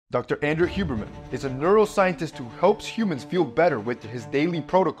Dr. Andrew Huberman is a neuroscientist who helps humans feel better with his daily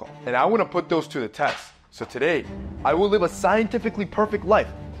protocol, and I want to put those to the test. So today, I will live a scientifically perfect life,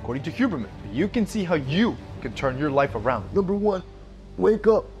 according to Huberman. You can see how you can turn your life around. Number 1, wake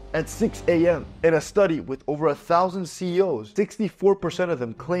up at 6 a.m. In a study with over 1,000 CEOs, 64% of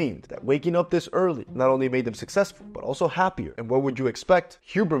them claimed that waking up this early not only made them successful, but also happier. And what would you expect?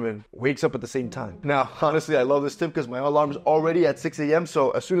 Huberman wakes up at the same time. Now, honestly, I love this tip because my alarm is already at 6 a.m.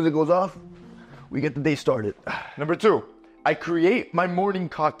 So as soon as it goes off, we get the day started. Number 2, I create my morning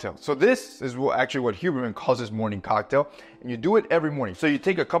cocktail. So this is what Huberman calls his morning cocktail. And you do it every morning. So you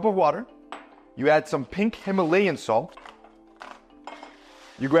take a cup of water, you add some pink Himalayan salt,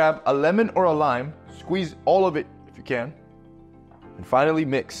 you grab a lemon or a lime, squeeze all of it if you can, and finally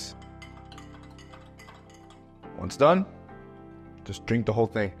mix. Once done, just drink the whole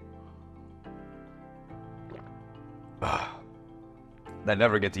thing. That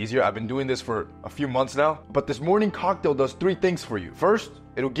never gets easier. I've been doing this for a few months now, but this morning cocktail does 3 things for you. First,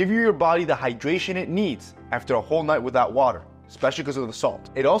 it'll give your body the hydration it needs after a whole night without water, especially because of the salt.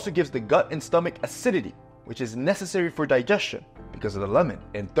 It also gives the gut and stomach acidity, which is necessary for digestion because of the lemon.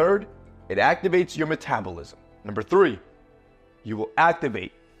 And third, it activates your metabolism. Number 3, you will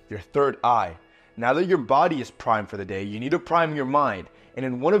activate your third eye. Now that your body is primed for the day, you need to prime your mind. And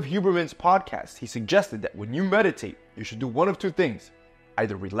in one of Huberman's podcasts, he suggested that when you meditate, you should do one of 2 things,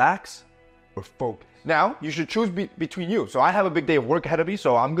 either relax or focus. Now, you should choose between you. So I have a big day of work ahead of me,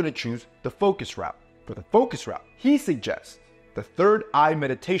 so I'm gonna choose the focus route. For the focus route, he suggests the third eye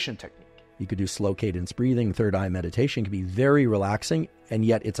meditation technique. You could do slow cadence breathing. Third eye meditation can be very relaxing, and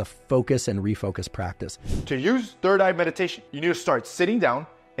yet it's a focus and refocus practice. To use third eye meditation, you need to start sitting down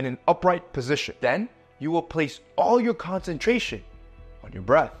in an upright position. Then you will place all your concentration on your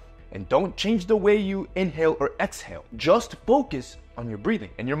breath. And don't change the way you inhale or exhale. Just focus on your breathing.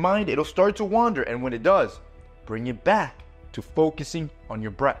 And your mind, it'll start to wander. And when it does, bring it back to focusing on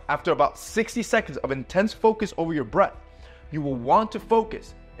your breath. After about 60 seconds of intense focus over your breath, you will want to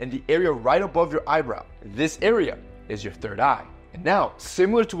focus in the area right above your eyebrow. This area is your third eye. And now,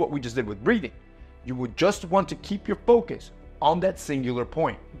 similar to what we just did with breathing, you would just want to keep your focus on that singular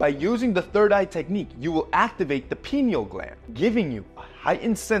point. By using the third eye technique, you will activate the pineal gland, giving you a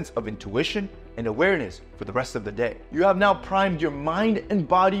heightened sense of intuition and awareness for the rest of the day. You have now primed your mind and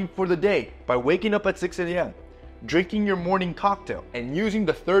body for the day by waking up at 6 a.m., drinking your morning cocktail, and using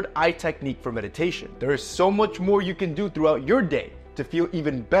the third eye technique for meditation. There is so much more you can do throughout your day to feel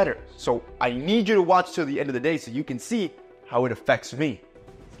even better. So I need you to watch till the end of the day so you can see how it affects me.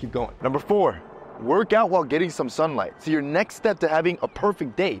 Let's keep going. Number 4, work out while getting some sunlight. So your next step to having a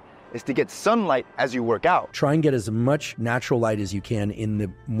perfect day is to get sunlight as you work out. Try and get as much natural light as you can in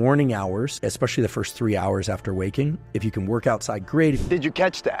the morning hours, especially the first 3 hours after waking. If you can work outside, great. Did you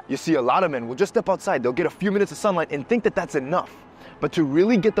catch that? You see, a lot of men will just step outside, they'll get a few minutes of sunlight and think that that's enough. But to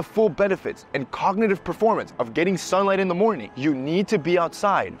really get the full benefits and cognitive performance of getting sunlight in the morning, you need to be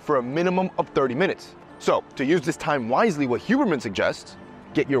outside for a minimum of 30 minutes. So to use this time wisely, what Huberman suggests,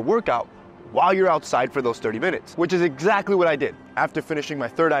 get your workout while you're outside for those 30 minutes, which is exactly what I did. After finishing my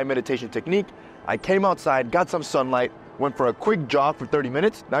third eye meditation technique, I came outside, got some sunlight, went for a quick jog for 30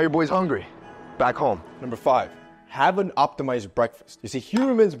 minutes. Now your boy's hungry. Back home. Number 5, have an optimized breakfast. You see,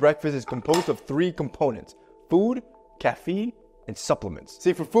 Huberman's breakfast is composed of 3 components: food, caffeine, and supplements.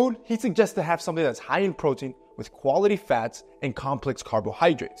 See, for food, he suggests to have something that's high in protein with quality fats and complex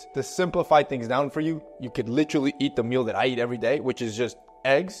carbohydrates. To simplify things down for you, you could literally eat the meal that I eat every day, which is just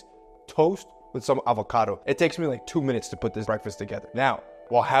eggs, toast with some avocado. It takes me like 2 minutes to put this breakfast together. Now,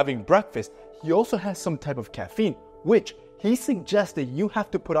 while having breakfast, he also has some type of caffeine, which he suggests that you have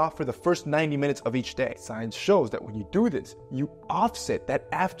to put off for the first 90 minutes of each day. Science shows that when you do this, you offset that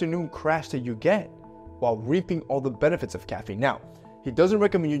afternoon crash that you get while reaping all the benefits of caffeine. Now, he doesn't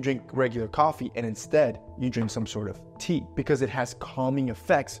recommend you drink regular coffee, and instead you drink some sort of tea because it has calming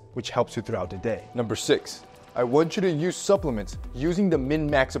effects which helps you throughout the day. Number 6, I want you to use supplements using the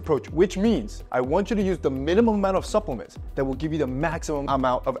min-max approach, which means I want you to use the minimum amount of supplements that will give you the maximum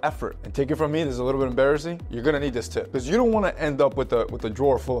amount of effort. And take it from me, this is a little bit embarrassing. You're gonna need this tip because you don't wanna end up with a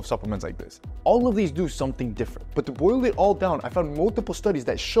drawer full of supplements like this. All of these do something different, but to boil it all down, I found multiple studies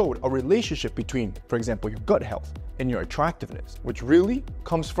that showed a relationship between, for example, your gut health and your attractiveness, which really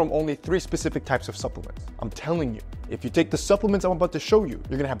comes from only 3 specific types of supplements. I'm telling you, if you take the supplements I'm about to show you,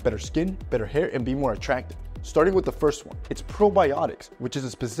 you're gonna have better skin, better hair, and be more attractive. starting with the first one. It's probiotics, which is a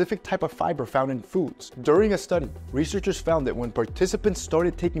specific type of fiber found in foods. During a study, researchers found that when participants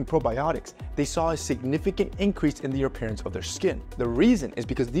started taking probiotics, they saw a significant increase in the appearance of their skin. The reason is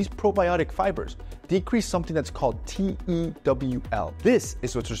because these probiotic fibers decrease something that's called TEWL. This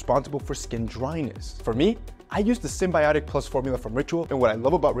is what's responsible for skin dryness. For me, I use the Symbiotic Plus formula from Ritual, and what I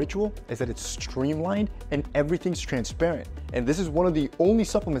love about Ritual is that it's streamlined and everything's transparent. And this is one of the only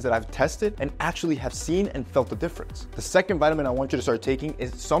supplements that I've tested and actually have seen and felt the difference. The second vitamin I want you to start taking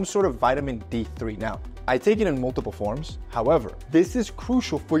is some sort of vitamin D3. Now, I take it in multiple forms. However, this is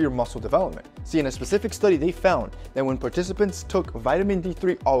crucial for your muscle development. See, in a specific study, they found that when participants took vitamin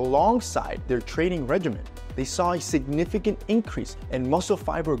D3 alongside their training regimen, they saw a significant increase in muscle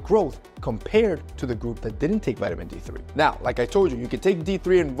fiber growth compared to the group that didn't take vitamin D3. Now, like I told you, you can take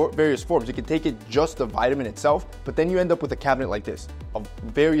D3 in various forms. You can take it just the vitamin itself, but then you end up with a cabinet like this of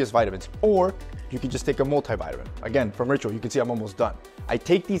various vitamins, or you can just take a multivitamin. Again, from Ritual, you can see I'm almost done. I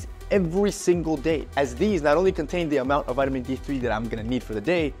take these every single day, as these not only contain the amount of vitamin D3 that I'm gonna need for the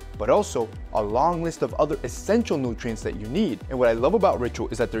day, but also a long list of other essential nutrients that you need. And what I love about Ritual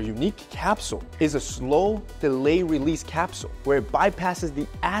is that their unique capsule is a slow delay release capsule where it bypasses the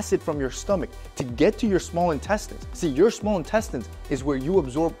acid from your stomach to get to your small intestines. See, your small intestines is where you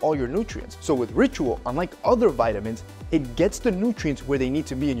absorb all your nutrients. So with Ritual, unlike other vitamins, it gets the nutrients where they need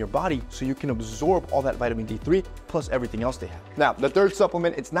to be in your body so you can absorb all that vitamin D3 plus everything else they have. Now, the third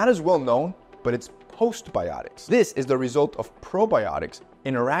supplement, it's not as well known, but it's postbiotics. This is the result of probiotics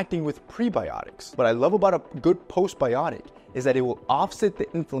interacting with prebiotics. What I love about a good postbiotic is that it will offset the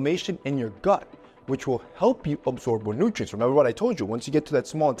inflammation in your gut, which will help you absorb more nutrients. Remember what I told you, once you get to that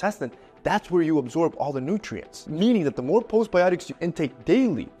small intestine, that's where you absorb all the nutrients. Meaning that the more postbiotics you intake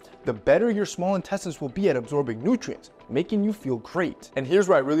daily, the better your small intestines will be at absorbing nutrients, making you feel great. And here's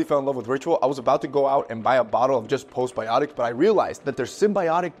where I really fell in love with Ritual. I was about to go out and buy a bottle of just postbiotics, but I realized that their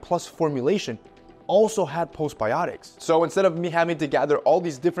Symbiotic Plus formulation also had postbiotics. So instead of me having to gather all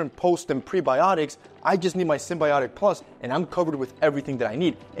these different post and prebiotics, I just need my Symbiotic Plus and I'm covered with everything that I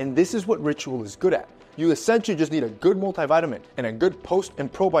need. And this is what Ritual is good at. You essentially just need a good multivitamin and a good post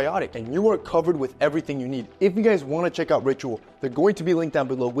and probiotic, and you are covered with everything you need. If you guys want to check out Ritual, they're going to be linked down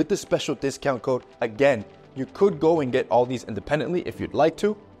below with the special discount code. Again, you could go and get all these independently if you'd like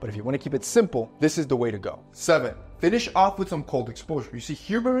to, but if you want to keep it simple, this is the way to go. 7, finish off with some cold exposure. You see,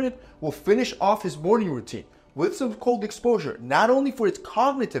 Huberman will finish off his morning routine with some cold exposure, not only for its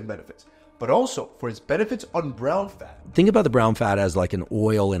cognitive benefits, but also for its benefits on brown fat. Think about the brown fat as like an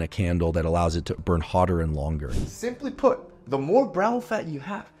oil in a candle that allows it to burn hotter and longer. Simply put, the more brown fat you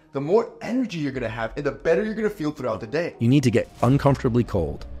have, the more energy you're gonna have and the better you're gonna feel throughout the day. You need to get uncomfortably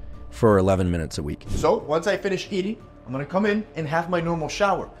cold for 11 minutes a week. So once I finish eating, I'm gonna come in and have my normal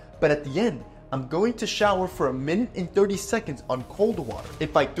shower. But at the end, I'm going to shower for 1 minute and 30 seconds on cold water.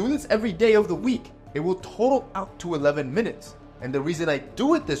 If I do this every day of the week, it will total out to 11 minutes. And the reason I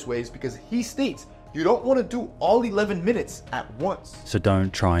do it this way is because he states you don't want to do all 11 minutes at once. So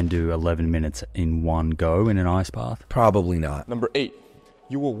don't try and do 11 minutes in one go in an ice bath? Probably not. Number 8,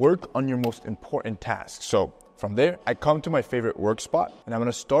 you will work on your most important tasks. So from there, I come to my favorite work spot, and I'm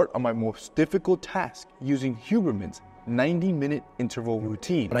going to start on my most difficult task using Huberman's 90-minute interval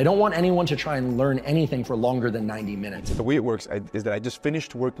routine. But I don't want anyone to try and learn anything for longer than 90 minutes. The way it works is that I just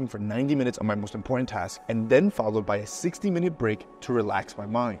finished working for 90 minutes on my most important task and then followed by a 60-minute break to relax my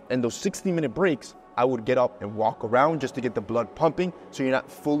mind. And those 60-minute breaks, I would get up and walk around just to get the blood pumping so you're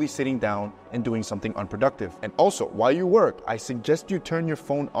not fully sitting down and doing something unproductive. And also, while you work, I suggest you turn your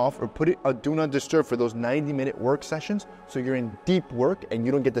phone off or put it on Do Not Disturb for those 90-minute work sessions so you're in deep work and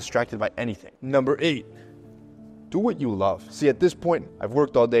you don't get distracted by anything. Number 8. Do what you love. See, at this point, I've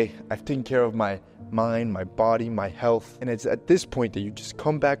worked all day. I've taken care of my mind, my body, my health. And it's at this point that you just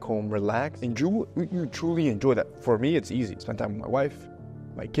come back home, relax, and you truly enjoy that. For me, it's easy. Spend time with my wife,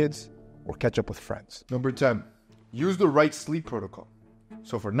 my kids, or catch up with friends. Number 10, use the right sleep protocol.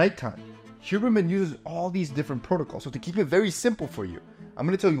 So for nighttime, Huberman uses all these different protocols. So to keep it very simple for you, I'm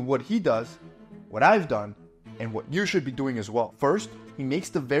gonna tell you what he does, what I've done, and what you should be doing as well. First, he makes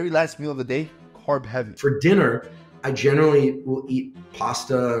the very last meal of the day carb heavy. For dinner, I generally will eat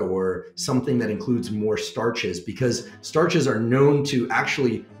pasta or something that includes more starches because starches are known to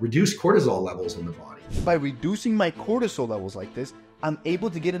actually reduce cortisol levels in the body. By reducing my cortisol levels like this, I'm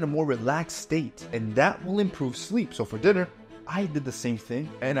able to get in a more relaxed state, and that will improve sleep. So for dinner, I did the same thing,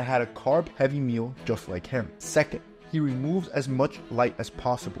 and I had a carb-heavy meal just like him. Second, he removes as much light as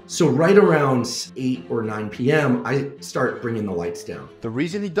possible. So right around 8 or 9 p.m., I start bringing the lights down. The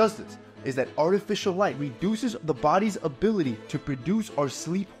reason he does this, is that artificial light reduces the body's ability to produce our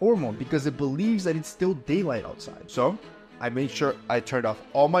sleep hormone because it believes that it's still daylight outside. So I made sure I turned off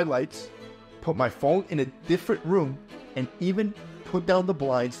all my lights, put my phone in a different room, and even put down the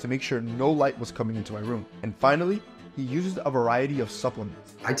blinds to make sure no light was coming into my room. And finally, he uses a variety of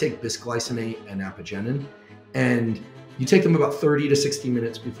supplements. I take bisglycinate and apigenin, and you take them about 30 to 60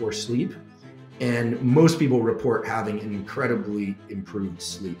 minutes before sleep. And most people report having an incredibly improved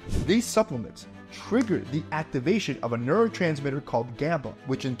sleep. These supplements trigger the activation of a neurotransmitter called GABA,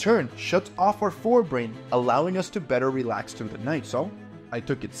 which in turn shuts off our forebrain, allowing us to better relax through the night. So I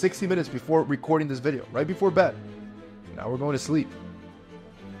took it 60 minutes before recording this video, right before bed. Now we're going to sleep.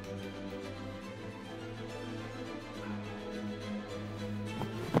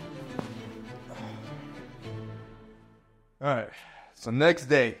 All right, so next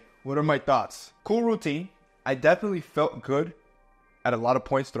day, what are my thoughts? Cool routine. I definitely felt good at a lot of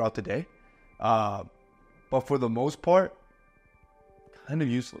points throughout the day. But for the most part, kind of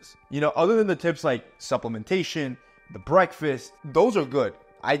useless. You know, other than the tips like supplementation, the breakfast, those are good.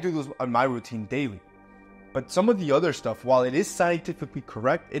 I do those on my routine daily. But some of the other stuff, while it is scientifically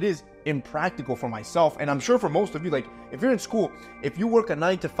correct, it is impractical for myself. And I'm sure for most of you, like if you're in school, if you work a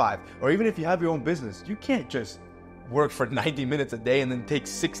 9 to 5, or even if you have your own business, you can't just work for 90 minutes a day and then take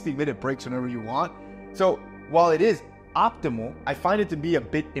 60-minute breaks whenever you want. So while it is optimal, I find it to be a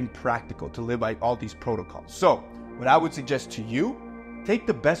bit impractical to live by all these protocols. So what I would suggest to you, take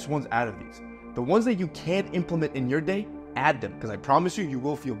the best ones out of these. The ones that you can't implement in your day, add them, because I promise you, you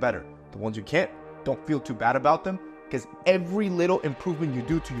will feel better. The ones you can't, don't feel too bad about them, because every little improvement you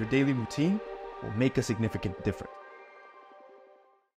do to your daily routine will make a significant difference.